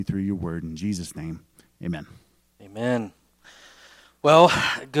through your word. In Jesus' name, amen. Amen. Well,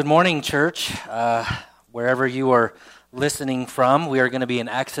 good morning, church. Wherever you are listening from, we are going to be in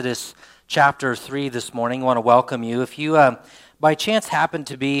Exodus chapter 3 this morning. I want to welcome you. If you, by chance, happen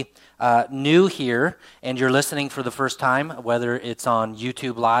to be new here and you're listening for the first time, whether it's on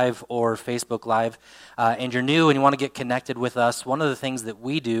YouTube Live or Facebook Live, and you're new and you want to get connected with us, one of the things that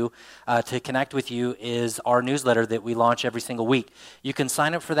we do to connect with you is our newsletter that we launch every single week. You can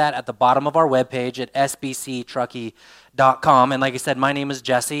sign up for that at the bottom of our webpage at sbctruckee.com. And like I said, my name is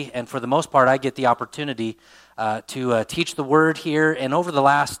Jesse, and for the most part, I get the opportunity to teach the word here. And over the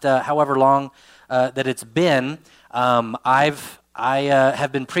last however long that it's been, I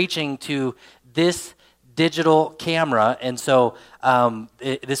have been preaching to this digital camera, and so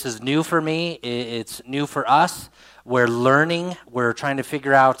this is new for me. It's new for us. We're learning. We're trying to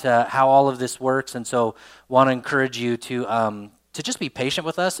figure out how all of this works, and so want to encourage you to just be patient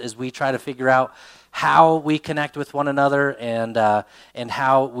with us as we try to figure out how we connect with one another and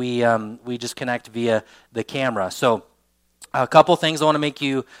how we just connect via the camera. So a couple things I want to make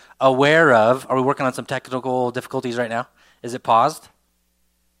you aware of. Are we working on some technical difficulties right now? Is it paused?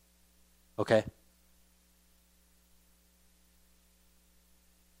 Okay.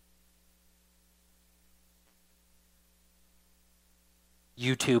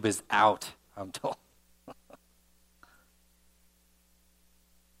 YouTube is out, I'm told.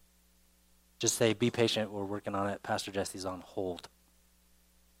 Just say, be patient, we're working on it. Pastor Jesse's on hold.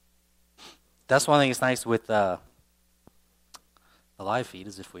 That's one thing that's nice with the live feed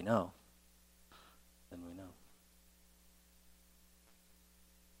is if we know, then we know.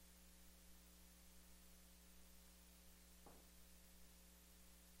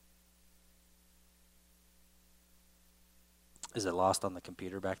 Is it lost on the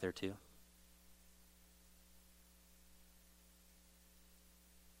computer back there too?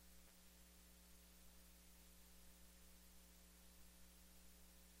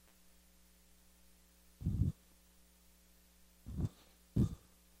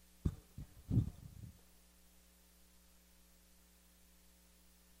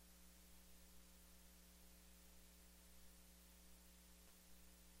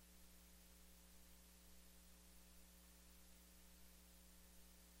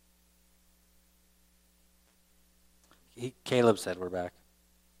 Caleb said we're back.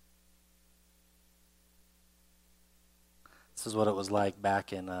 This is what it was like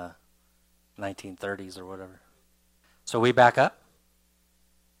back in 1930s or whatever. So we back up?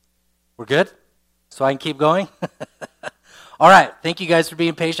 We're good? So I can keep going? All right. Thank you guys for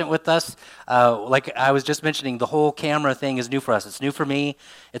being patient with us. Like I was just mentioning, the whole camera thing is new for us. It's new for me.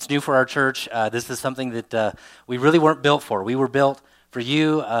 It's new for our church. This is something that we really weren't built for. We were built for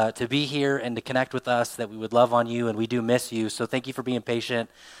you to be here and to connect with us, that we would love on you, and we do miss you. So thank you for being patient.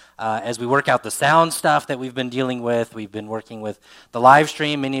 As we work out the sound stuff that we've been dealing with, we've been working with the live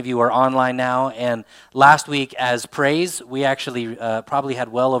stream. Many of you are online now. And last week, as praise, we actually probably had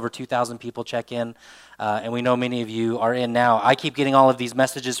well over 2,000 people check in. And we know many of you are in now. I keep getting all of these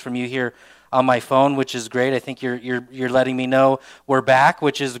messages from you here on my phone, which is great. I think you're letting me know we're back,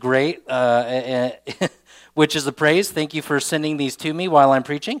 which is great. Which is a praise. Thank you for sending these to me while I'm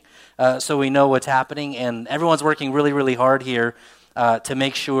preaching, so we know what's happening. And everyone's working really, really hard here to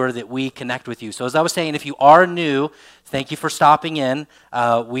make sure that we connect with you. So as I was saying, if you are new, thank you for stopping in.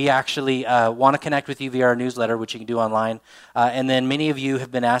 We actually want to connect with you via our newsletter, which you can do online. And then many of you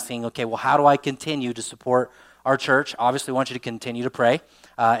have been asking, okay, well, how do I continue to support our church? Obviously, I want you to continue to pray.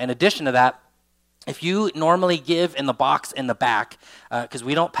 In addition to that, if you normally give in the box in the back, because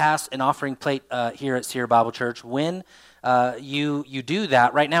we don't pass an offering plate here at Sierra Bible Church, when you do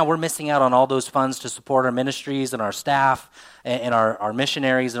that, right now we're missing out on all those funds to support our ministries and our staff and our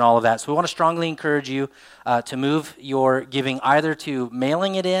missionaries and all of that. So we want to strongly encourage you to move your giving either to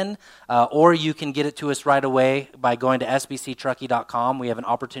mailing it in, or you can get it to us right away by going to sbctruckee.com. We have an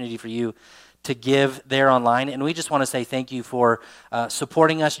opportunity for you to give there online. And we just want to say thank you for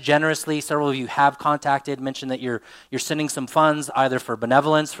supporting us generously. Several of you have mentioned that you're sending some funds either for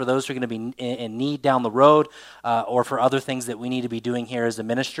benevolence, for those who are going to be in need down the road, or for other things that we need to be doing here as a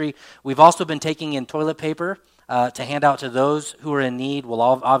ministry. We've also been taking in toilet paper to hand out to those who are in need. We'll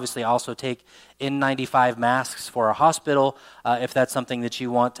obviously also take N95 masks for our hospital if that's something that you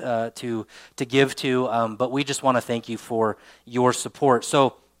want to give to. But we just want to thank you for your support.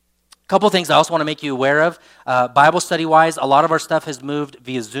 So couple things I also want to make you aware of. Bible study-wise, a lot of our stuff has moved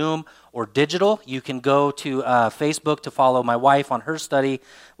via Zoom or digital. You can go to Facebook to follow my wife on her study,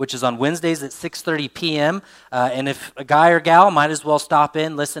 which is on Wednesdays at 6:30 p.m. And if a guy or gal, might as well stop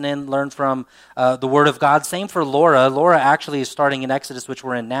in, listen in, learn from the Word of God. Same for Laura. Laura actually is starting in Exodus, which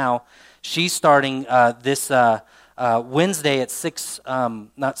we're in now. She's starting this Wednesday at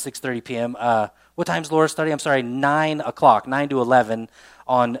not 6:30 p.m. What time's Laura study? I'm sorry, 9 o'clock, 9 to 11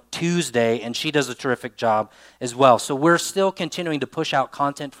 on Tuesday, and she does a terrific job as well. So we're still continuing to push out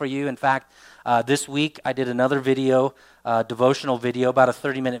content for you. In fact, this week I did another video, devotional video, about a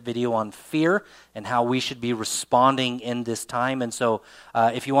 30-minute video on fear and how we should be responding in this time. And so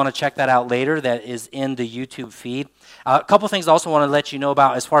if you want to check that out later, that is in the YouTube feed. A couple things I also want to let you know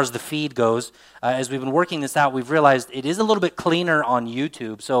about as far as the feed goes. As we've been working this out, we've realized it is a little bit cleaner on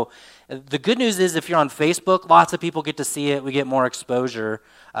YouTube. So the good news is if you're on Facebook, lots of people get to see it. We get more exposure.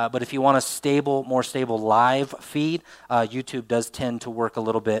 But if you want a more stable live feed, YouTube does tend to work a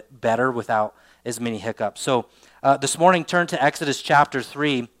little bit better without as many hiccups. So this morning, turn to Exodus chapter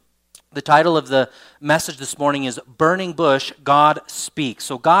 3. The title of the message this morning is Burning Bush, God Speaks.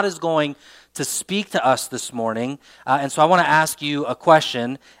 So God is going to speak to us this morning. And so I want to ask you a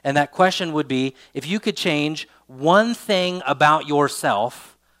question. And that question would be, if you could change one thing about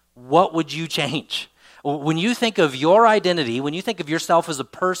yourself, what would you change? When you think of your identity, when you think of yourself as a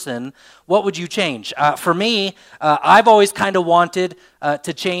person, what would you change? For me, I've always kind of wanted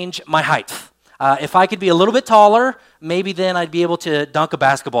to change my height. If I could be a little bit taller, maybe then I'd be able to dunk a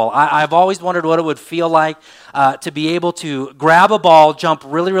basketball. I've always wondered what it would feel like to be able to grab a ball, jump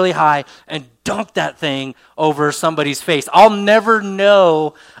really, really high, and dunk that thing over somebody's face. I'll never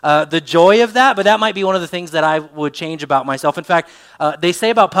know the joy of that, but that might be one of the things that I would change about myself. In fact, they say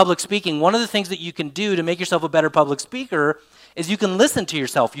about public speaking, one of the things that you can do to make yourself a better public speaker is you can listen to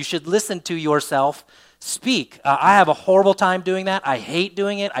yourself. You should listen to yourself speak. I have a horrible time doing that. I hate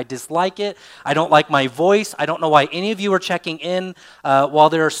doing it. I dislike it. I don't like my voice. I don't know why any of you are checking in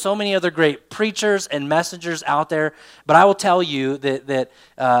while there are so many other great preachers and messengers out there. But I will tell you that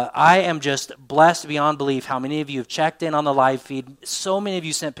I am just blessed beyond belief how many of you have checked in on the live feed. So many of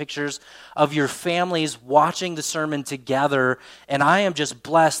you sent pictures of your families watching the sermon together. And I am just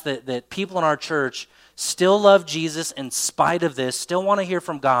blessed that people in our church still love Jesus in spite of this, still want to hear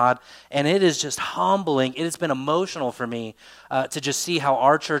from God, and it is just humbling. It has been emotional for me to just see how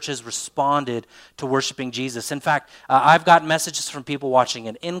our church has responded to worshiping Jesus. In fact, I've gotten messages from people watching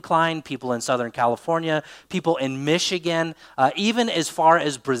in Incline, people in Southern California, people in Michigan, even as far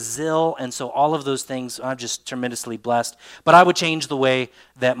as Brazil, and so all of those things, I'm just tremendously blessed. But I would change the way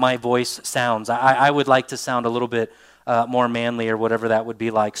that my voice sounds. I would like to sound a little bit more manly or whatever that would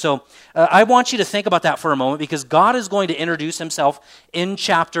be like. So I want you to think about that for a moment because God is going to introduce himself in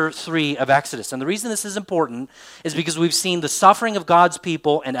chapter 3 of Exodus. And the reason this is important is because we've seen the suffering of God's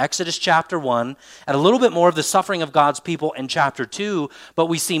people in Exodus chapter 1 and a little bit more of the suffering of God's people in chapter 2, but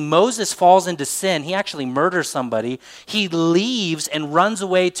we see Moses falls into sin. He actually murders somebody. He leaves and runs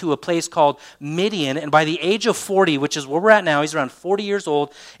away to a place called Midian, and by the age of 40, which is where we're at now, he's around 40 years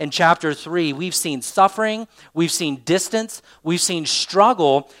old in chapter 3, we've seen suffering, we've seen distance, we've seen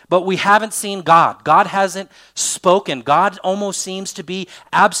struggle, but we haven't seen God. God hasn't spoken. God almost seems to be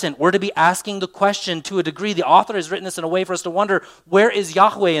absent. We're to be asking the question to a degree. The author has written this in a way for us to wonder, where is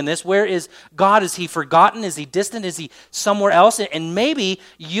Yahweh in this? Where is God? Is he forgotten? Is he distant? Is he somewhere else? And maybe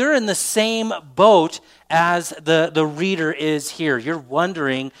you're in the same boat as the reader is here. You're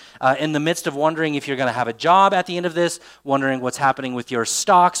wondering, in the midst of wondering if you're going to have a job at the end of this, wondering what's happening with your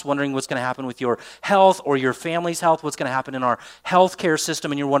stocks, wondering what's going to happen with your health or your family's health, what's going to happen in our healthcare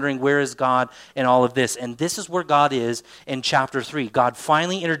system, and you're wondering, where is God in all of this? And this is where God is in chapter 3. God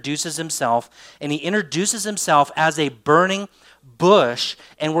finally introduces himself, and he introduces himself as a burning bush,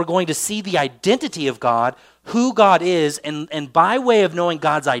 and we're going to see the identity of God, who God is, and by way of knowing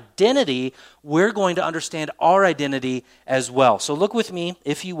God's identity, we're going to understand our identity as well. So look with me,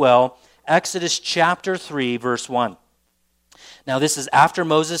 if you will, Exodus chapter 3, verse 1. Now this is after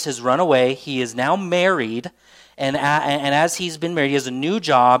Moses has run away. He is now married, and as he's been married, he has a new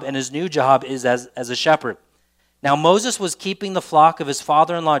job, and his new job is as a shepherd. Now Moses was keeping the flock of his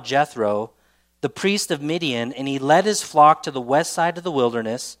father-in-law Jethro, the priest of Midian, and he led his flock to the west side of the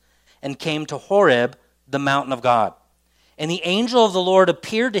wilderness and came to Horeb, the mountain of God. And the angel of the Lord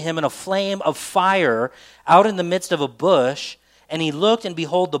appeared to him in a flame of fire out in the midst of a bush, and he looked, and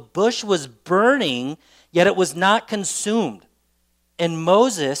behold, the bush was burning, yet it was not consumed. And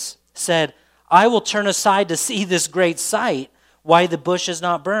Moses said, I will turn aside to see this great sight, why the bush is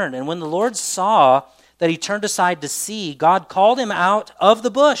not burned. And when the Lord saw that he turned aside to see, God called him out of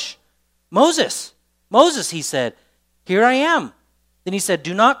the bush. Moses, Moses, he said, here I am. Then he said,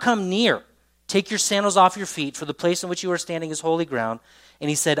 do not come near. Take your sandals off your feet, for the place in which you are standing is holy ground. And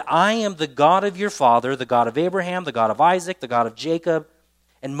he said, I am the God of your father, the God of Abraham, the God of Isaac, the God of Jacob.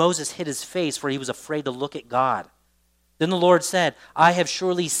 And Moses hid his face, for he was afraid to look at God. Then the Lord said, I have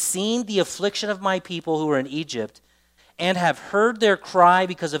surely seen the affliction of my people who are in Egypt, and have heard their cry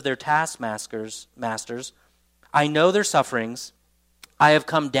because of their taskmasters. I know their sufferings. I have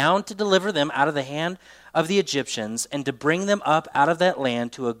come down to deliver them out of the hand of the Egyptians, and to bring them up out of that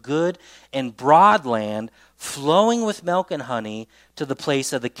land to a good and broad land, flowing with milk and honey, to the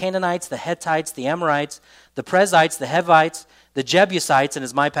place of the Canaanites, the Hittites, the Amorites, the Perizzites, the Hivites, the Jebusites, and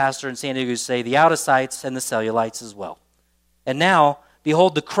as my pastor in San Diego used to say, the Outasites and the Cellulites as well. And now,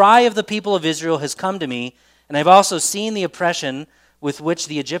 behold, the cry of the people of Israel has come to me, and I've also seen the oppression with which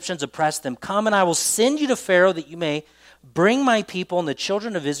the Egyptians oppressed them. Come, and I will send you to Pharaoh, that you may bring my people and the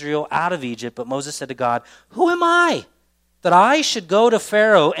children of Israel out of Egypt. But Moses said to God, who am I, that I should go to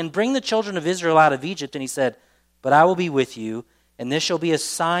Pharaoh and bring the children of Israel out of Egypt? And he said, but I will be with you, and this shall be a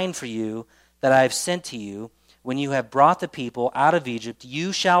sign for you that I have sent to you. When you have brought the people out of Egypt,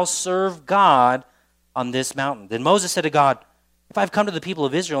 you shall serve God on this mountain. Then Moses said to God, if I've come to the people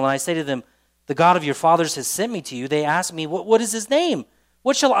of Israel, and I say to them, the God of your fathers has sent me to you, they ask me, what is his name?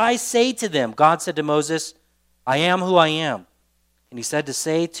 What shall I say to them? God said to Moses, I am who I am. And he said to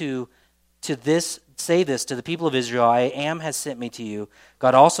say this to the people of Israel, I am has sent me to you.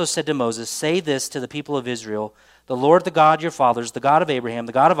 God also said to Moses, say this to the people of Israel, the Lord, the God of your fathers, the God of Abraham,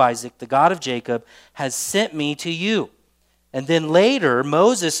 the God of Isaac, the God of Jacob, has sent me to you. And then later,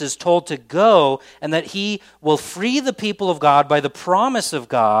 Moses is told to go and that he will free the people of God by the promise of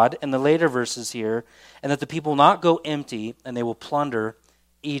God, in the later verses here, and that the people will not go empty and they will plunder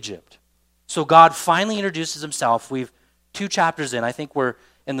Egypt. So God finally introduces himself. We've 2 chapters in. I think we're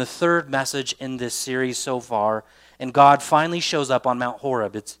in the 3rd message in this series so far. And God finally shows up on Mount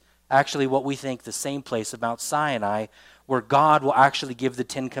Horeb. It's actually what we think the same place of Mount Sinai, where God will actually give the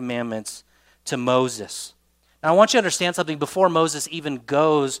 10 Commandments to Moses. Now, I want you to understand something. Before Moses even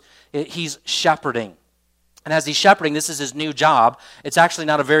goes, he's shepherding. And as he's shepherding, this is his new job. It's actually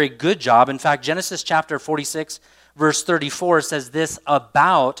not a very good job. In fact, Genesis chapter 46, verse 34 says this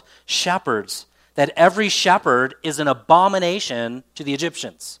about shepherds, that every shepherd is an abomination to the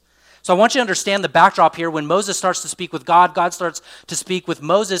Egyptians. So I want you to understand the backdrop here. When Moses starts to speak with God, God starts to speak with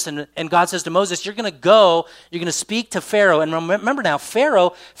Moses, and God says to Moses, you're going to go, you're going to speak to Pharaoh. And remember now,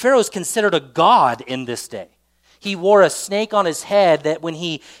 Pharaoh is considered a god in this day. He wore a snake on his head that when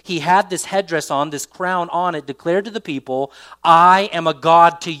he had this headdress on, this crown on, it declared to the people, I am a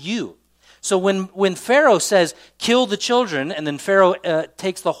god to you. So when Pharaoh says, kill the children, and then Pharaoh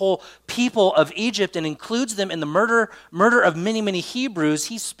takes the whole people of Egypt and includes them in the murder of many, many Hebrews,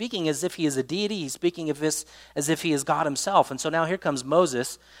 he's speaking as if he is a deity. He's speaking of this as if he is God himself. And so now here comes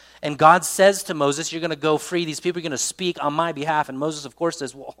Moses, and God says to Moses, you're going to go free these people, you're going to speak on my behalf. And Moses, of course,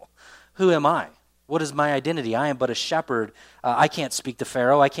 says, well, who am I? What is my identity? I am but a shepherd. I can't speak to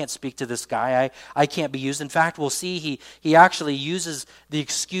Pharaoh. I can't speak to this guy. I can't be used. In fact, we'll see he actually uses the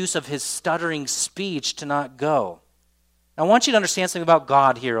excuse of his stuttering speech to not go. I want you to understand something about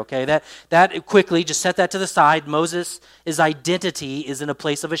God here, okay? That quickly, just set that to the side. Moses' identity is in a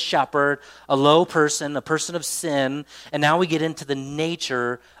place of a shepherd, a low person, a person of sin, and now we get into the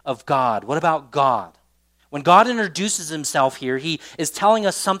nature of God. What about God? When God introduces himself here, he is telling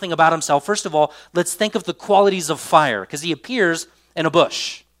us something about himself. First of all, let's think of the qualities of fire, because he appears in a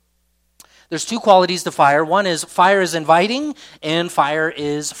bush. There's 2 qualities to fire. One is fire is inviting and fire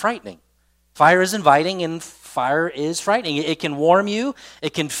is frightening. Fire is inviting and fire is frightening. It can warm you,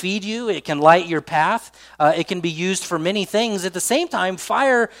 it can feed you, it can light your path, it can be used for many things. At the same time,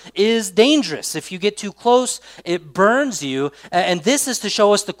 fire is dangerous. If you get too close, it burns you. And this is to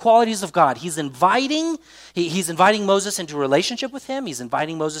show us the qualities of God. He's inviting Moses into a relationship with him. He's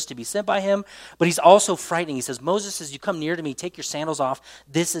inviting Moses to be sent by him, but he's also frightening. He says, Moses, as you come near to me, take your sandals off.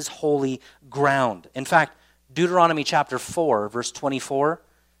 This is holy ground. In fact, Deuteronomy chapter 4, verse 24,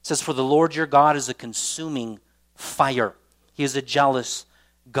 it says, for the Lord your God is a consuming fire. He is a jealous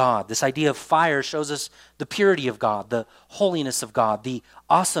God. This idea of fire shows us the purity of God, the holiness of God, the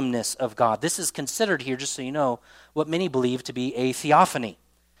awesomeness of God. This is considered here, just so you know, what many believe to be a theophany.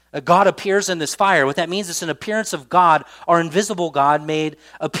 God appears in this fire. What that means is an appearance of God, our invisible God made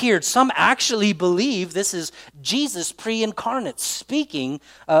appeared. Some actually believe this is Jesus pre-incarnate speaking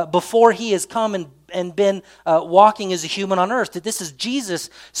before he has come and been walking as a human on earth. That this is Jesus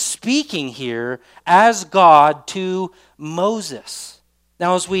speaking here as God to Moses.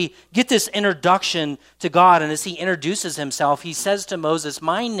 Now, as we get this introduction to God, and as he introduces himself, he says to Moses,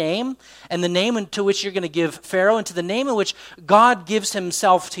 my name and the name into which you're going to give Pharaoh, and to the name in which God gives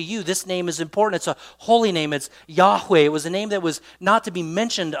himself to you. This name is important. It's a holy name. It's Yahweh. It was a name that was not to be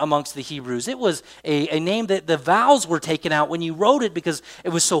mentioned amongst the Hebrews. It was a name that the vowels were taken out when you wrote it because it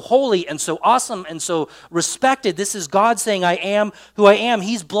was so holy and so awesome and so respected. This is God saying, I am who I am.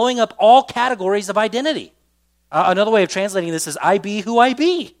 He's blowing up all categories of identity. Another way of translating this is, I be who I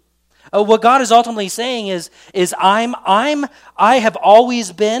be. What God is ultimately saying is I have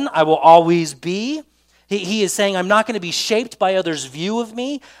always been, I will always be. He is saying, I'm not going to be shaped by others' view of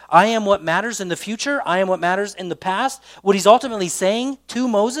me. I am what matters in the future. I am what matters in the past. What he's ultimately saying to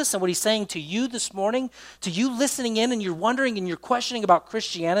Moses and what he's saying to you this morning, to you listening in and you're wondering and you're questioning about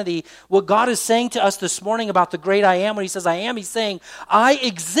Christianity, what God is saying to us this morning about the great I am, when he says I am, he's saying, I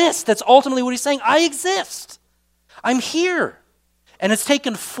exist. That's ultimately what he's saying. I exist. I'm here. And it's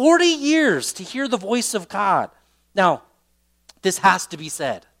taken 40 years to hear the voice of God. Now, this has to be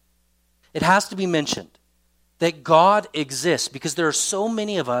said. It has to be mentioned that God exists because there are so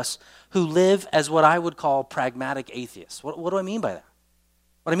many of us who live as what I would call pragmatic atheists. What do I mean by that?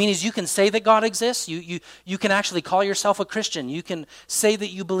 What I mean is you can say that God exists. You can actually call yourself a Christian. You can say that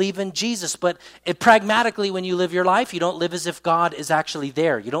you believe in Jesus. But pragmatically, when you live your life, you don't live as if God is actually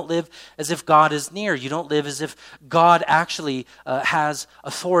there. You don't live as if God is near. You don't live as if God actually has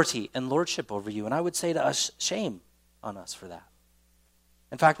authority and lordship over you. And I would say to us, shame on us for that.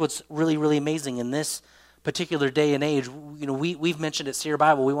 In fact, what's really, really amazing in this particular day and age, we've mentioned at Sierra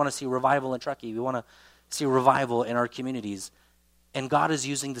Bible, we want to see revival in Truckee. We want to see revival in our communities. And God is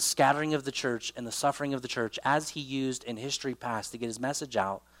using the scattering of the church and the suffering of the church as he used in history past to get his message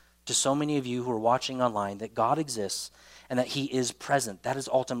out to so many of you who are watching online that God exists and that he is present. That is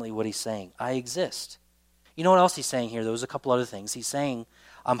ultimately what he's saying. I exist. You know what else he's saying here? There was a couple other things. He's saying,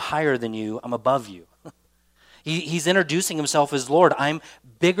 I'm higher than you. I'm above you. He's introducing himself as Lord. I'm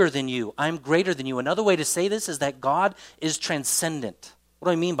bigger than you. I'm greater than you. Another way to say this is that God is transcendent. What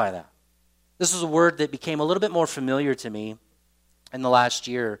do I mean by that? This is a word that became a little bit more familiar to me in the last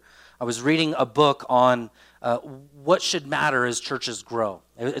year. I was reading a book on what should matter as churches grow.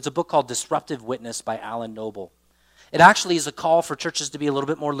 It's a book called Disruptive Witness by Alan Noble. It actually is a call for churches to be a little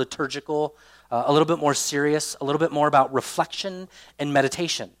bit more liturgical, a little bit more serious, a little bit more about reflection and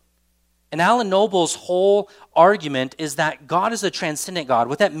meditation. And Alan Noble's whole argument is that God is a transcendent God.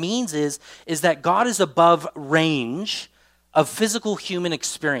 What that means is that God is above range of physical human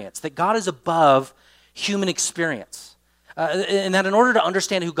experience, that God is above human experience. And that in order to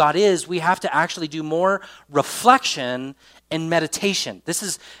understand who God is, we have to actually do more reflection and meditation.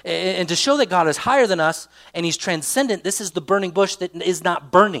 And to show that God is higher than us and he's transcendent, this is the burning bush that is not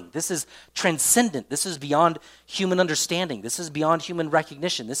burning. This is transcendent. This is beyond human understanding. This is beyond human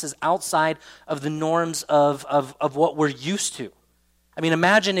recognition. This is outside of the norms of what we're used to. I mean,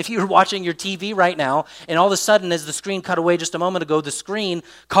 imagine if you were watching your TV right now, and all of a sudden, as the screen cut away just a moment ago, the screen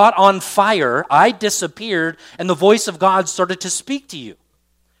caught on fire, I disappeared, and the voice of God started to speak to you.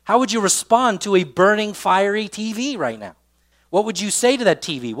 How would you respond to a burning, fiery TV right now? What would you say to that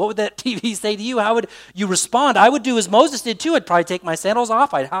TV? What would that TV say to you? How would you respond? I would do as Moses did too. I'd probably take my sandals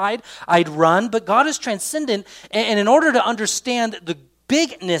off. I'd hide. I'd run. But God is transcendent, and in order to understand the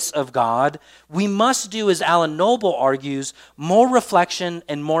bigness of God, we must do, as Alan Noble argues, more reflection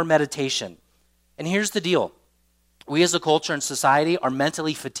and more meditation. And here's the deal. We as a culture and society are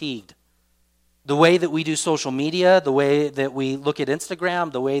mentally fatigued. The way that we do social media, the way that we look at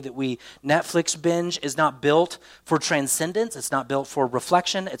Instagram, the way that we Netflix binge is not built for transcendence. It's not built for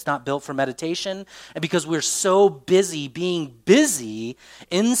reflection. It's not built for meditation. And because we're so busy being busy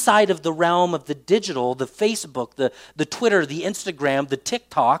inside of the realm of the digital, the Facebook, the Twitter, the Instagram, the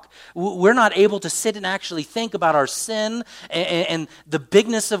TikTok, we're not able to sit and actually think about our sin and the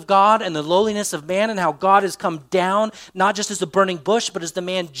bigness of God and the lowliness of man and how God has come down, not just as a burning bush, but as the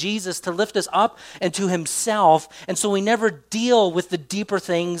man Jesus to lift us up and to himself, and so we never deal with the deeper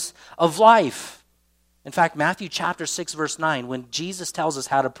things of life. In fact, Matthew chapter 6, verse 9, when Jesus tells us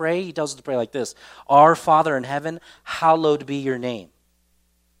how to pray, he tells us to pray like this: Our Father in heaven, hallowed be your name.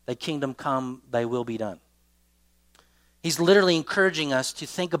 Thy kingdom come, thy will be done. He's literally encouraging us to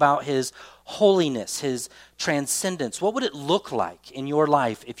think about his holiness, his transcendence. What would it look like in your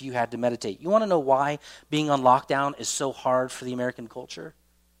life if you had to meditate? You want to know why being on lockdown is so hard for the American culture?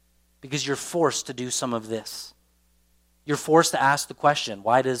 Because you're forced to do some of this. You're forced to ask the question,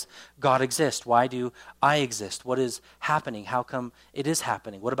 why does God exist? Why do I exist? What is happening? How come it is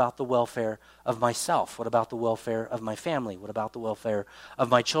happening? What about the welfare of myself? What about the welfare of my family? What about the welfare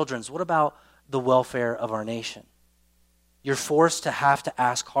of my children? What about the welfare of our nation? You're forced to have to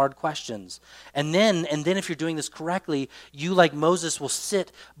ask hard questions. And then if you're doing this correctly, you, like Moses, will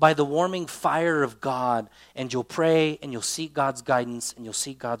sit by the warming fire of God, and you'll pray, and you'll seek God's guidance, and you'll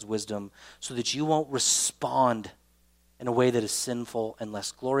seek God's wisdom, so that you won't respond in a way that is sinful and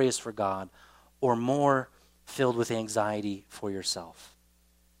less glorious for God, or more filled with anxiety for yourself.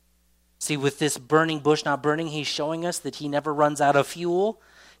 See, with this burning bush not burning, he's showing us that he never runs out of fuel.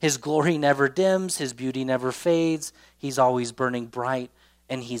 His glory never dims. His beauty never fades. He's always burning bright,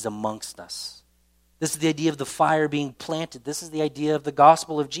 and he's amongst us. This is the idea of the fire being planted. This is the idea of the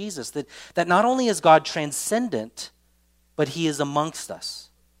gospel of Jesus, that not only is God transcendent, but he is amongst us.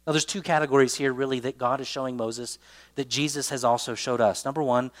 Now, there's two categories here, really, that God is showing Moses, that Jesus has also showed us. Number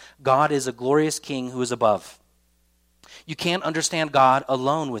one, God is a glorious king who is above. You can't understand God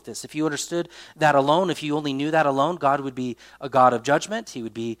alone with this. If you understood that alone, if you only knew that alone, God would be a God of judgment. He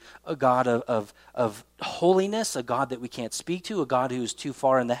would be a God of holiness, a God that we can't speak to, a God who is too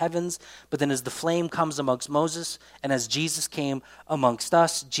far in the heavens. But then as the flame comes amongst Moses, and as Jesus came amongst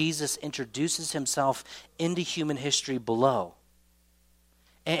us, Jesus introduces himself into human history below.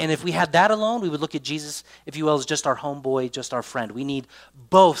 And if we had that alone, we would look at Jesus, if you will, as just our homeboy, just our friend. We need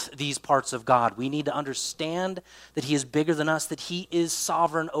both these parts of God. We need to understand that he is bigger than us, that he is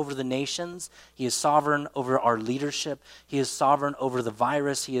sovereign over the nations. He is sovereign over our leadership. He is sovereign over the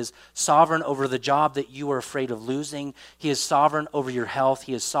virus. He is sovereign over the job that you are afraid of losing. He is sovereign over your health.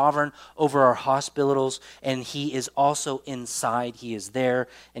 He is sovereign over our hospitals. And he is also inside. He is there,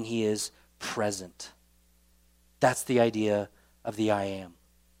 and he is present. That's the idea of the I am.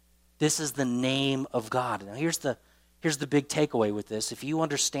 This is the name of God. Now here's the big takeaway with this. If you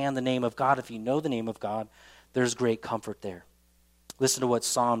understand the name of God, if you know the name of God, there's great comfort there. Listen to what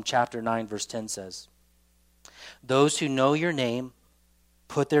Psalm chapter 9 verse 10 says. Those who know your name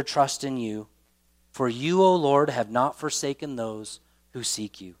put their trust in you, for you, O Lord, have not forsaken those who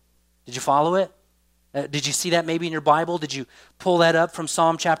seek you. Did you follow it? Did you see that maybe in your Bible? Did you pull that up from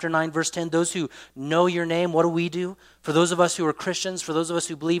Psalm chapter 9, verse 10? Those who know your name, what do we do? For those of us who are Christians, for those of us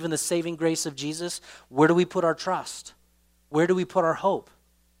who believe in the saving grace of Jesus, where do we put our trust? Where do we put our hope?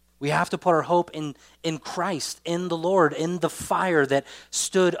 We have to put our hope in Christ, in the Lord, in the fire that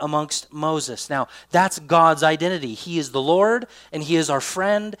stood amongst Moses. Now, that's God's identity. He is the Lord, and he is our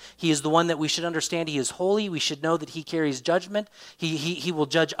friend. He is the one that we should understand. He is holy. We should know that he carries judgment. He will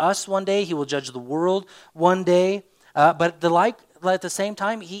judge us one day. He will judge the world one day. But at the same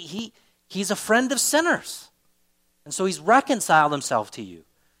time, he's a friend of sinners. And so he's reconciled himself to you,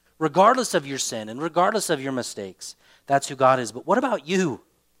 regardless of your sin and regardless of your mistakes. That's who God is. But what about you?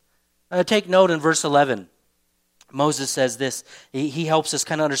 Take note in verse 11. Moses says this. He helps us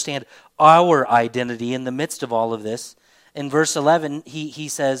kind of understand our identity in the midst of all of this. In verse 11, he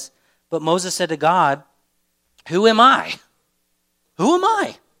says, but Moses said to God, who am I? Who am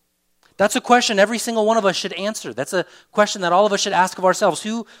I? That's a question every single one of us should answer. That's a question that all of us should ask of ourselves.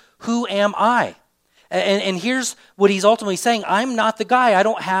 Who am I? And here's what he's ultimately saying. I'm not the guy. I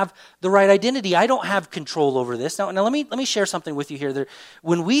don't have the right identity. I don't have control over this. Now let me share something with you here.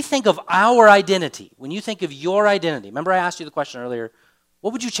 When we think of our identity, when you think of your identity, remember I asked you the question earlier,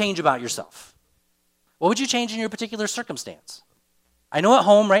 what would you change about yourself? What would you change in your particular circumstance? I know at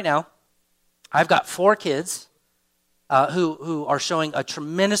home right now, I've got 4 kids who are showing a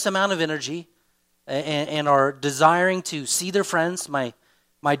tremendous amount of energy and are desiring to see their friends.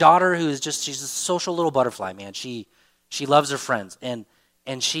 My daughter, she's a social little butterfly, man. She loves her friends, and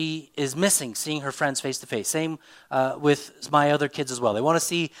she is missing seeing her friends face to face. Same with my other kids as well. They want to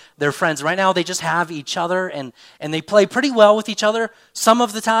see their friends. Right now, they just have each other, and they play pretty well with each other some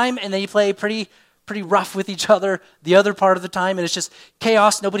of the time, and they play pretty rough with each other the other part of the time, and it's just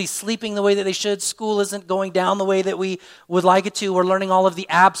chaos. Nobody's sleeping the way that they should. School isn't going down the way that we would like it to. We're learning all of the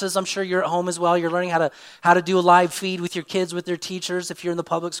apps, as I'm sure you're at home as well. You're learning how to do a live feed with your kids, with their teachers. If you're in the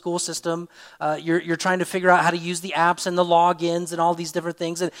public school system, you're trying to figure out how to use the apps and the logins and all these different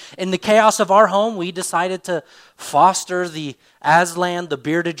things. And in the chaos of our home, we decided to foster the Aslan, the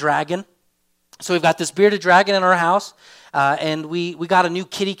bearded dragon. So we've got this bearded dragon in our house, and we got a new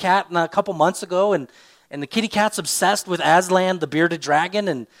kitty cat a couple months ago, and the kitty cat's obsessed with Aslan, the bearded dragon,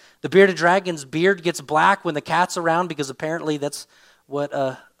 and the bearded dragon's beard gets black when the cat's around because apparently that's what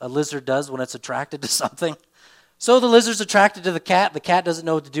a lizard does when it's attracted to something. So the lizard's attracted to the cat. The cat doesn't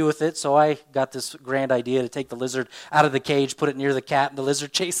know what to do with it, so I got this grand idea to take the lizard out of the cage, put it near the cat, and the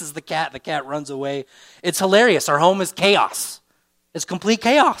lizard chases the cat runs away. It's hilarious. Our home is chaos. It's complete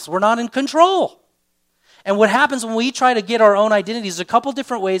chaos. We're not in control. And what happens when we try to get our own identities, there's a couple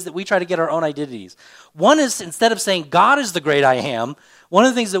different ways that we try to get our own identities. One is, instead of saying God is the great I am, one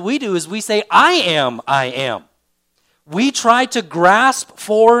of the things that we do is we say I am. we try to grasp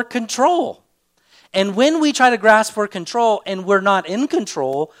for control. And when we try to grasp for control and we're not in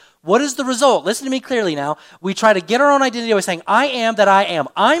control, what is the result? Listen to me clearly now. We try to get our own identity by saying, I am that I am.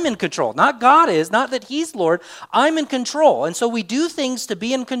 I'm in control. Not God is, not that he's Lord. I'm in control. And so we do things to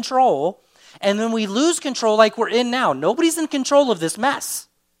be in control, and then we lose control like we're in now. Nobody's in control of this mess.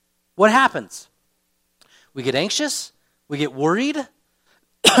 What happens? We get anxious, we get worried,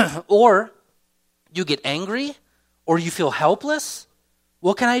 or you get angry, or you feel helpless.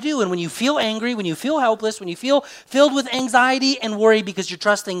 What can I do? And when you feel angry, when you feel helpless, when you feel filled with anxiety and worry because you're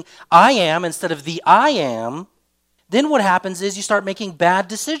trusting I am instead of the I am, then what happens is you start making bad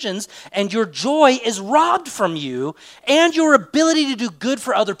decisions and your joy is robbed from you and your ability to do good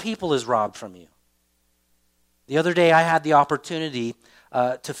for other people is robbed from you. The other day I had the opportunity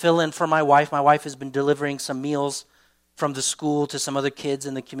to fill in for my wife. My wife has been delivering some meals from the school to some other kids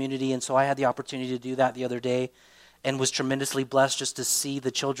in the community, and so I had the opportunity to do that the other day, and was tremendously blessed just to see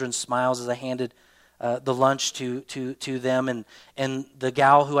the children's smiles as I handed the lunch to them. And the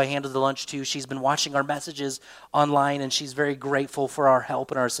gal who I handed the lunch to, she's been watching our messages online, and she's very grateful for our help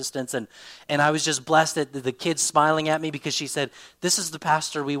and our assistance. And I was just blessed at the kids smiling at me because she said, this is the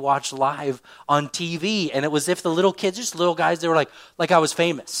pastor we watched live on TV. And it was if the little kids, just little guys, they were like I was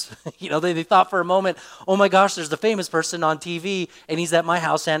famous. They thought for a moment, oh my gosh, there's the famous person on TV, and he's at my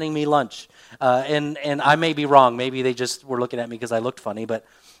house handing me lunch. And I may be wrong. Maybe they just were looking at me because I looked funny, but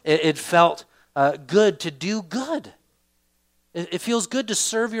it felt good to do good. It feels good to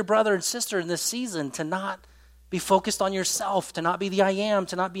serve your brother and sister in this season, to not be focused on yourself, to not be the I am,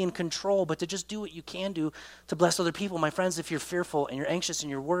 to not be in control, but to just do what you can do to bless other people. My friends, if you're fearful and you're anxious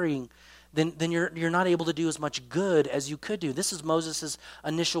and you're worrying, then you're not able to do as much good as you could do. This is Moses'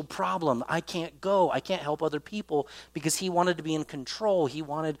 initial problem. I can't go. I can't help other people because he wanted to be in control. He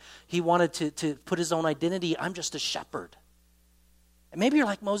wanted to put his own identity. I'm just a shepherd. And maybe you're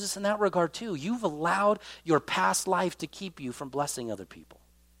like Moses in that regard too. You've allowed your past life to keep you from blessing other people.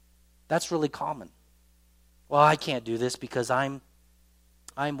 That's really common. Well, I can't do this because I'm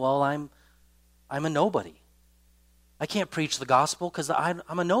a nobody. I can't preach the gospel because I'm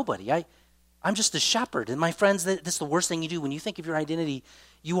a nobody. I'm just a shepherd. And my friends, this is the worst thing you do. When you think of your identity,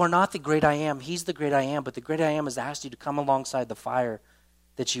 you are not the great I am. He's the great I am, but the great I am has asked you to come alongside the fire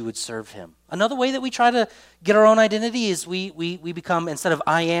that you would serve him. Another way that we try to get our own identity is we become, instead of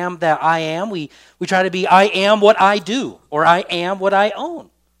I am that I am, we try to be I am what I do, or I am what I own.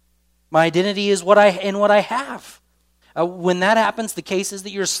 My identity is what I have. When that happens, the case is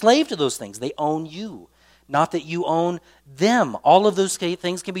that you're a slave to those things. They own you, not that you own them. All of those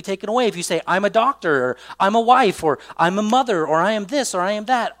things can be taken away. If you say, I'm a doctor, or I'm a wife, or I'm a mother, or I am this, or I am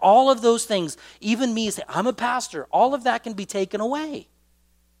that, all of those things, even me, say, I'm a pastor, all of that can be taken away.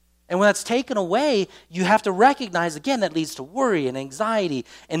 And when that's taken away, you have to recognize, again, that leads to worry and anxiety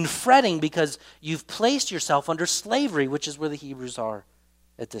and fretting because you've placed yourself under slavery, which is where the Hebrews are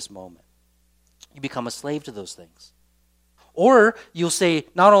at this moment. You become a slave to those things. Or you'll say,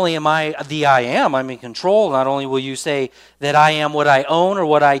 not only am I the I am, I'm in control. Not only will you say that I am what I own or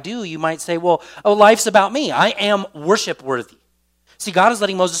what I do, you might say, life's about me. I am worship worthy. See, God is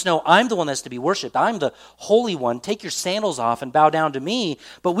letting Moses know, I'm the one that's to be worshipped. I'm the Holy One. Take your sandals off and bow down to me.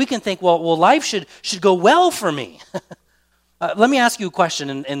 But we can think, well, life should go well for me. Let me ask you a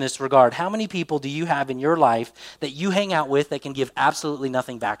question in this regard. How many people do you have in your life that you hang out with that can give absolutely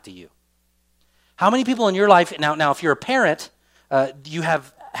nothing back to you? How many people in your life, now if you're a parent, you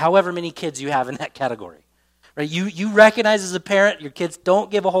have however many kids you have in that category. Right? You recognize as a parent, your kids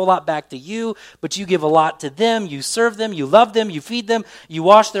don't give a whole lot back to you, but you give a lot to them. You serve them, you love them, you feed them, you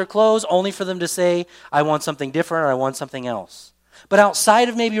wash their clothes, only for them to say, I want something different or I want something else. But outside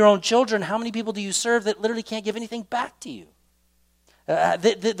of maybe your own children, how many people do you serve that literally can't give anything back to you?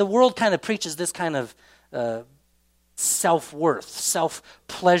 The world kind of preaches this kind of self-worth,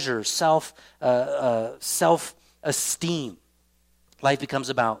 self-pleasure, self-esteem. Life becomes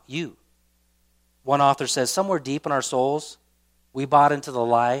about you. One author says, somewhere deep in our souls, we bought into the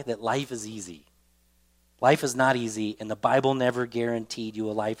lie that life is easy. Life is not easy, and the Bible never guaranteed you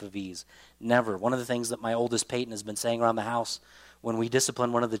a life of ease. Never. One of the things that my oldest Peyton has been saying around the house when we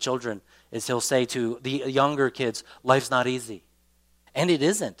discipline one of the children is he'll say to the younger kids, life's not easy. And it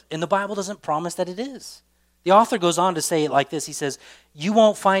isn't. And the Bible doesn't promise that it is. The author goes on to say it like this. He says, you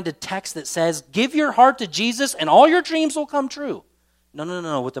won't find a text that says, give your heart to Jesus and all your dreams will come true.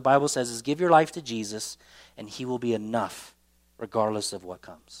 No. What the Bible says is give your life to Jesus and he will be enough regardless of what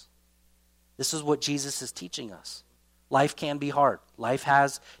comes. This is what Jesus is teaching us. Life can be hard. Life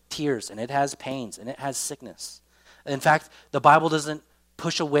has tears and it has pains and it has sickness. In fact, the Bible doesn't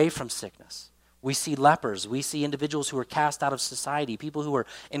push away from sickness. We see lepers. We see individuals who are cast out of society, people who are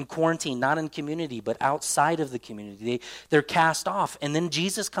in quarantine, not in community, but outside of the community. They're cast off. And then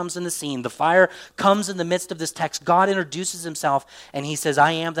Jesus comes in the scene. The fire comes in the midst of this text. God introduces himself, and he says,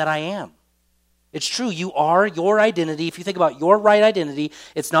 I am that I am. It's true. You are your identity. If you think about your right identity,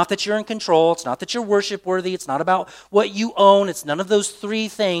 it's not that you're in control. It's not that you're worship worthy. It's not about what you own. It's none of those three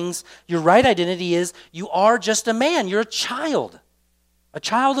things. Your right identity is you are just a man. You're a child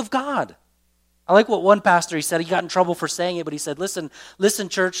of God. I like what one pastor, he said, he got in trouble for saying it, but he said, listen,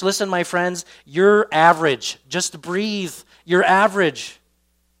 church, listen, my friends, you're average. Just breathe. You're average.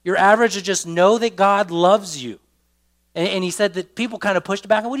 You're average to just know that God loves you. And he said that people kind of pushed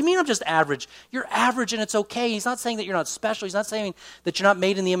back. What do you mean I'm just average? You're average and it's okay. He's not saying that you're not special. He's not saying that you're not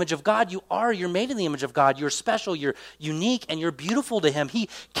made in the image of God. You are. You're made in the image of God. You're special. You're unique and you're beautiful to him. He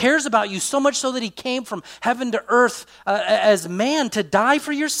cares about you so much so that he came from heaven to earth as man to die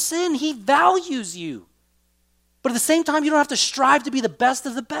for your sin. He values you. But at the same time, you don't have to strive to be the best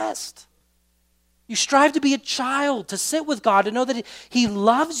of the best. You strive to be a child, to sit with God, to know that he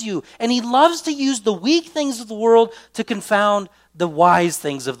loves you. And he loves to use the weak things of the world to confound the wise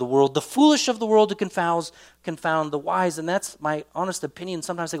things of the world, the foolish of the world to confound the wise. And that's my honest opinion.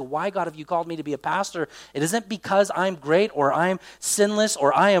 Sometimes I go, why, God, have you called me to be a pastor? It isn't because I'm great or I'm sinless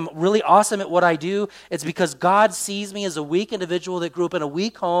or I am really awesome at what I do. It's because God sees me as a weak individual that grew up in a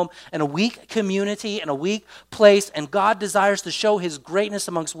weak home, in a weak community, in a weak place, and God desires to show his greatness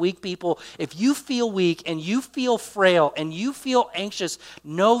amongst weak people. If you feel weak and you feel frail and you feel anxious,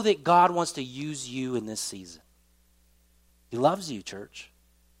 know that God wants to use you in this season. He loves you, church.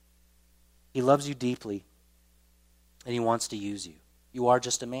 He loves you deeply, and he wants to use you. You are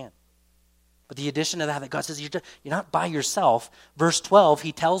just a man. But the addition to that God says, you're not by yourself. Verse 12,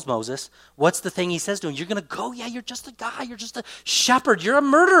 he tells Moses, what's the thing he says to him? You're going to go, yeah, you're just a guy. You're just a shepherd. You're a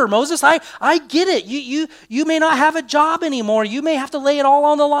murderer, Moses. I get it. You may not have a job anymore. You may have to lay it all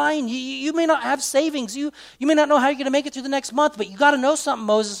on the line. You may not have savings. You may not know how you're going to make it through the next month, but you got to know something,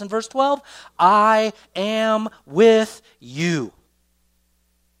 Moses. In verse 12, I am with you.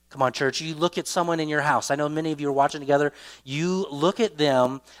 Come on, church, you look at someone in your house. I know many of you are watching together. You look at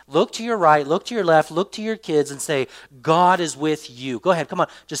them, look to your right, look to your left, look to your kids and say, God is with you. Go ahead, come on.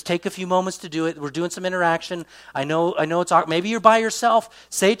 Just take a few moments to do it. We're doing some interaction. I know it's maybe you're by yourself.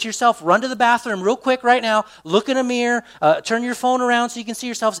 Say it to yourself. Run to the bathroom real quick right now. Look in a mirror. Turn your phone around so you can see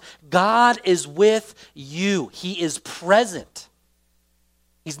yourselves. God is with you. He is present.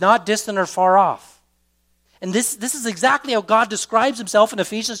 He's not distant or far off. And this is exactly how God describes himself in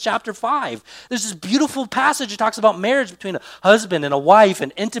Ephesians chapter 5. There's this beautiful passage that talks about marriage between a husband and a wife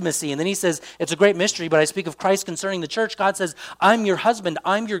and intimacy. And then he says, it's a great mystery, but I speak of Christ concerning the church. God says, I'm your husband.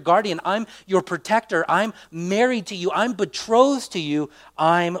 I'm your guardian. I'm your protector. I'm married to you. I'm betrothed to you.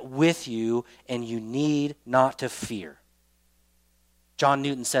 I'm with you, and you need not to fear. John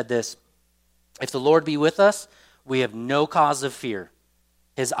Newton said this, if the Lord be with us, we have no cause of fear.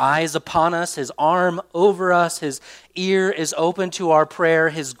 His eye is upon us, his arm over us, his ear is open to our prayer,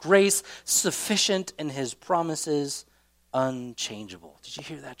 his grace sufficient, and his promises unchangeable. Did you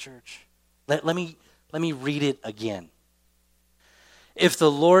hear that, church? Let me read it again. If the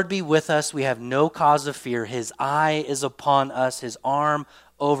Lord be with us, we have no cause of fear. His eye is upon us, his arm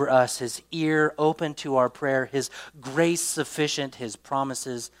over us, his ear open to our prayer, his grace sufficient, his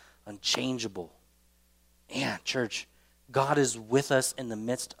promises unchangeable. Man, church, God is with us in the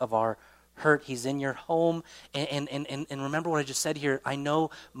midst of our hurt. He's in your home. And remember what I just said here. I know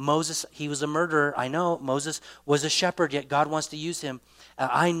Moses, he was a murderer. I know Moses was a shepherd, yet God wants to use him.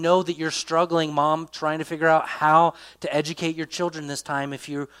 I know that you're struggling, Mom, trying to figure out how to educate your children this time if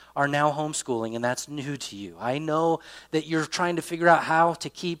you are now homeschooling and that's new to you. I know that you're trying to figure out how to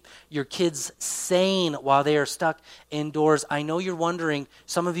keep your kids sane while they are stuck indoors. I know you're wondering,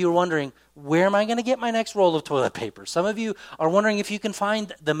 some of you are wondering, where am I going to get my next roll of toilet paper? Some of you are wondering if you can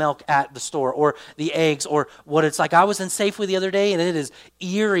find the milk at the store or the eggs or what it's like. I was in Safeway the other day and it is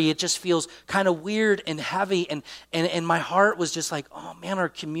eerie. It just feels kind of weird and heavy. And my heart was just like, oh man, our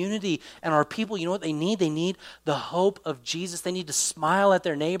community and our people, you know what they need? They need the hope of Jesus. They need to smile at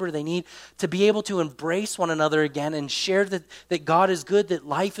their neighbor. They need to be able to embrace one another again and share that God is good, that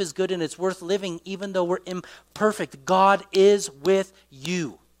life is good and it's worth living even though we're imperfect. God is with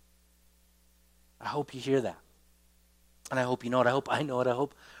you. I hope you hear that. And I hope you know it. I hope I know it. I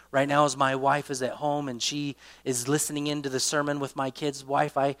hope right now as my wife is at home and she is listening into the sermon with my kids.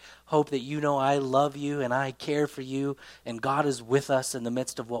 Wife, I hope that you know I love you and I care for you, and God is with us in the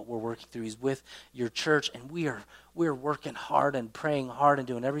midst of what we're working through. He's with your church, and we're working hard and praying hard and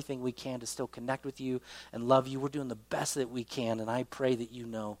doing everything we can to still connect with you and love you. We're doing the best that we can, and I pray that you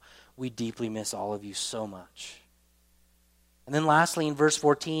know we deeply miss all of you so much. And then lastly, in verse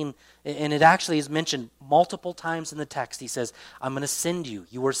 14, and it actually is mentioned multiple times in the text, he says, I'm going to send you.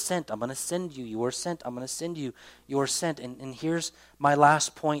 You are sent. I'm going to send you. You are sent. I'm going to send you. You are sent. And here's my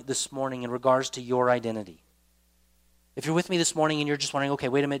last point this morning in regards to your identity. If you're with me this morning and you're just wondering, okay,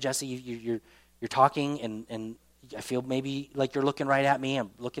 wait a minute, Jesse, you're talking, and I feel maybe like you're looking right at me.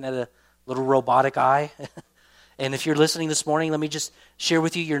 I'm looking at a little robotic eye. And if you're listening this morning, let me just share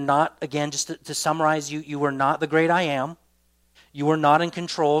with you, you're not, again, just to summarize, you are not the great I am. You are not in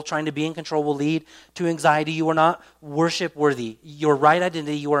control. Trying to be in control will lead to anxiety. You are not worship worthy. Your right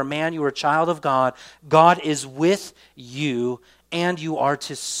identity, you are a man, you are a child of God. God is with you, and you are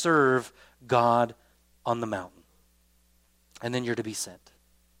to serve God on the mountain. And then you're to be sent.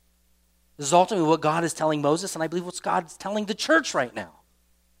 This is ultimately what God is telling Moses, and I believe what God is telling the church right now.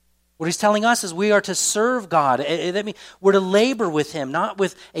 What he's telling us is we are to serve God. That means we're to labor with him, not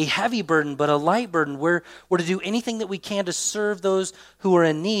with a heavy burden, but a light burden. We're to do anything that we can to serve those who are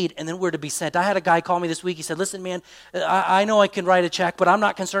in need, and then we're to be sent. I had a guy call me this week. He said, listen, man, I know I can write a check, but I'm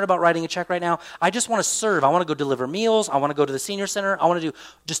not concerned about writing a check right now. I just want to serve. I want to go deliver meals. I want to go to the senior center. I want to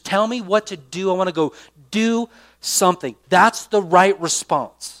just tell me what to do. I want to go do something. That's the right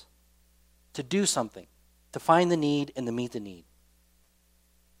response, to do something, to find the need and to meet the need.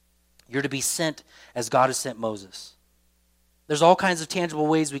 You're to be sent as God has sent Moses. There's all kinds of tangible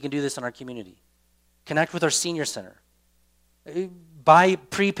ways we can do this in our community. Connect with our senior center. Buy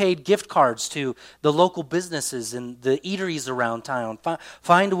prepaid gift cards to the local businesses and the eateries around town.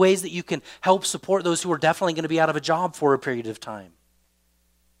 Find ways that you can help support those who are definitely going to be out of a job for a period of time.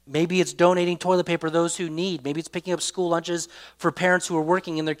 Maybe it's donating toilet paper to those who need. Maybe it's picking up school lunches for parents who are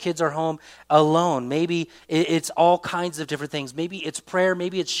working and their kids are home alone. Maybe it's all kinds of different things. Maybe it's prayer.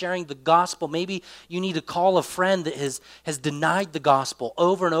 Maybe it's sharing the gospel. Maybe you need to call a friend that has denied the gospel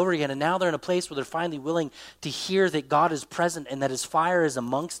over and over again, and now they're in a place where they're finally willing to hear that God is present and that his fire is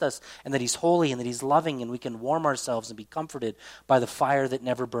amongst us and that he's holy and that he's loving, and we can warm ourselves and be comforted by the fire that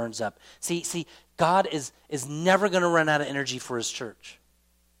never burns up. See, God is never going to run out of energy for his church.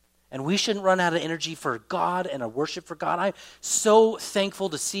 And we shouldn't run out of energy for God and a worship for God. I'm so thankful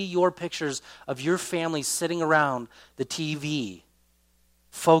to see your pictures of your family sitting around the TV,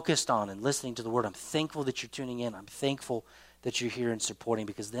 focused on and listening to the word. I'm thankful that you're tuning in. I'm thankful that you're here and supporting,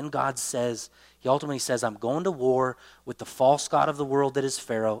 because then God says, he ultimately says, I'm going to war with the false god of the world that is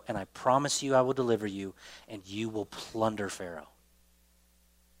Pharaoh, and I promise you I will deliver you, and you will plunder Pharaoh.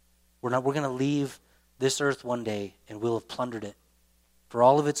 We're going to leave this earth one day, and we'll have plundered it for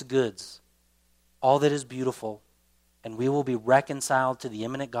all of its goods, all that is beautiful, and we will be reconciled to the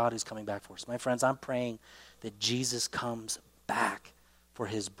imminent God who's coming back for us. My friends, I'm praying that Jesus comes back for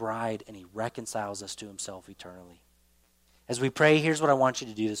his bride and he reconciles us to himself eternally. As we pray, here's what I want you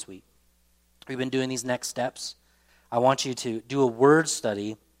to do this week. We've been doing these next steps. I want you to do a word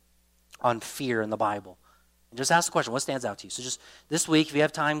study on fear in the Bible. And just ask the question, what stands out to you? So just this week, if you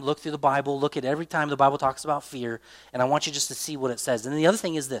have time, look through the Bible. Look at every time the Bible talks about fear. And I want you just to see what it says. And then the other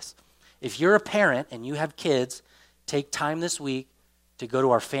thing is this. If you're a parent and you have kids, take time this week to go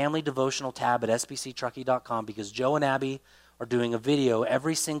to our family devotional tab at sbctruckee.com, because Joe and Abby are doing a video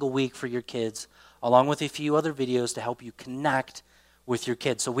every single week for your kids, along with a few other videos to help you connect with your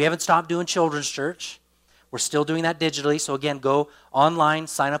kids. So we haven't stopped doing children's church. We're still doing that digitally. So again, go online,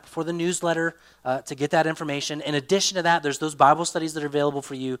 sign up for the newsletter to get that information. In addition to that, there's those Bible studies that are available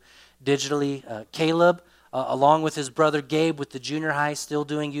for you digitally. Caleb, along with his brother Gabe with the junior high, still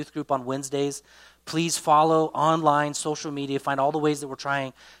doing youth group on Wednesdays. Please follow online, social media, find all the ways that we're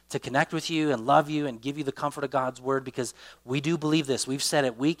trying to connect with you and love you and give you the comfort of God's word, because we do believe this. We've said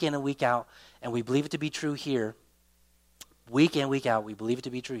it week in and week out, and we believe it to be true here. Week in, week out, we believe it to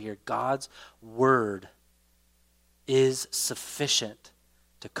be true here. God's word is sufficient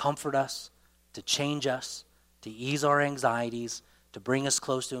to comfort us, to change us, to ease our anxieties, to bring us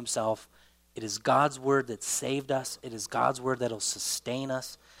close to himself. It is God's word that saved us. It is God's word that will sustain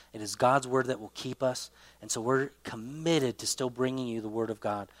us. It is God's word that will keep us. And so we're committed to still bringing you the word of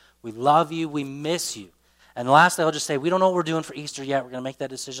God. We love you. We miss you. And lastly, I'll just say, we don't know what we're doing for Easter yet. We're going to make that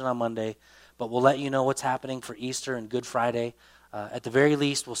decision on Monday. But we'll let you know what's happening for Easter and Good Friday. At the very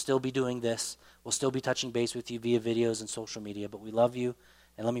least, we'll still be doing this. We'll still be touching base with you via videos and social media. But we love you.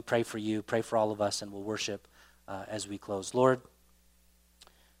 And let me pray for you. Pray for all of us. And we'll worship as we close. Lord,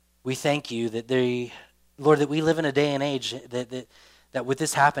 We thank you that Lord, that we live in a day and age that with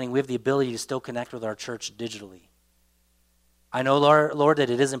this happening, we have the ability to still connect with our church digitally. I know, Lord, that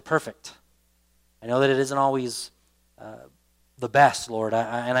it isn't perfect. I know that it isn't always the best, Lord.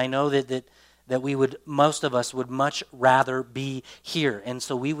 And I know that most of us would much rather be here. And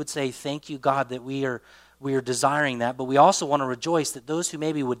so we would say, thank you, God, that we are desiring that. But we also want to rejoice that those who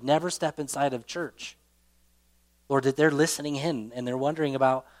maybe would never step inside of church, Lord, that they're listening in and they're wondering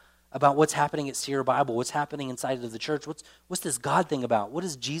about what's happening at Sierra Bible, what's happening inside of the church. What's this God thing about? What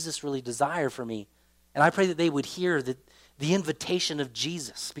does Jesus really desire for me? And I pray that they would hear the invitation of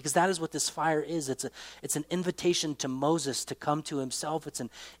Jesus, because that is what this fire is. It's an invitation to Moses to come to himself. It's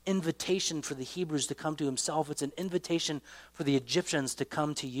an invitation for the Hebrews to come to himself. It's an invitation for the Egyptians to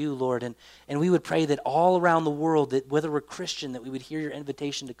come to you, Lord. And we would pray that all around the world, that whether we're Christian, that we would hear your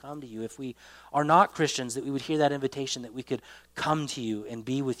invitation to come to you. If we are not Christians, that we would hear that invitation, that we could come to you and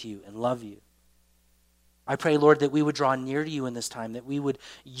be with you and love you. I pray, Lord, that we would draw near to you in this time, that we would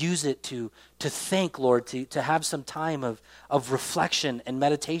use it to think, Lord, to have some time of reflection and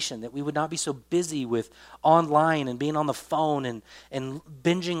meditation, that we would not be so busy with online and being on the phone and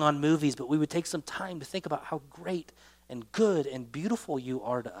binging on movies, but we would take some time to think about how great and good and beautiful you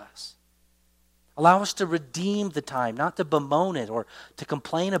are to us. Allow us to redeem the time, not to bemoan it or to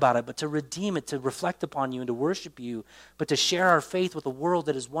complain about it, but to redeem it, to reflect upon you and to worship you, but to share our faith with a world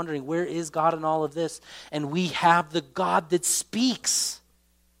that is wondering, where is God in all of this? And we have the God that speaks.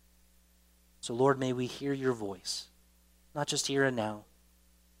 So, Lord, may we hear your voice, not just here and now,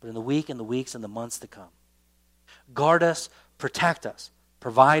 but in the week and the weeks and the months to come. Guard us, protect us,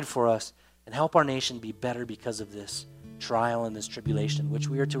 provide for us, and help our nation be better because of this trial and this tribulation, which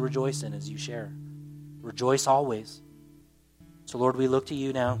we are to rejoice in as you share. Rejoice always. So, Lord, we look to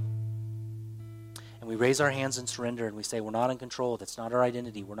you now, and we raise our hands in surrender, and we say, we're not in control. That's not our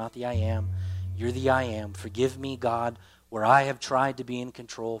identity. We're not the I am. You're the I am. Forgive me, God, where I have tried to be in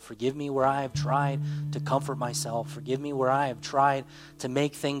control. Forgive me where I have tried to comfort myself. Forgive me where I have tried to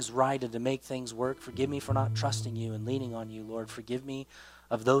make things right and to make things work. Forgive me for not trusting you and leaning on you, Lord. Forgive me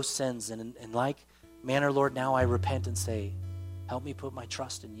of those sins. And in like manner, Lord, now I repent and say, help me put my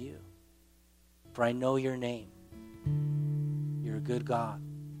trust in you. For I know your name. You're a good God.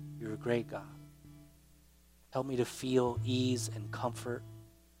 You're a great God. Help me to feel ease and comfort.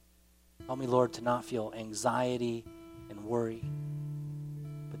 Help me, Lord, to not feel anxiety and worry,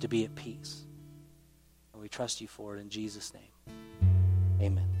 but to be at peace. And we trust you for it in Jesus' name.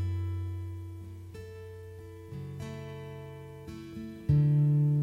 Amen.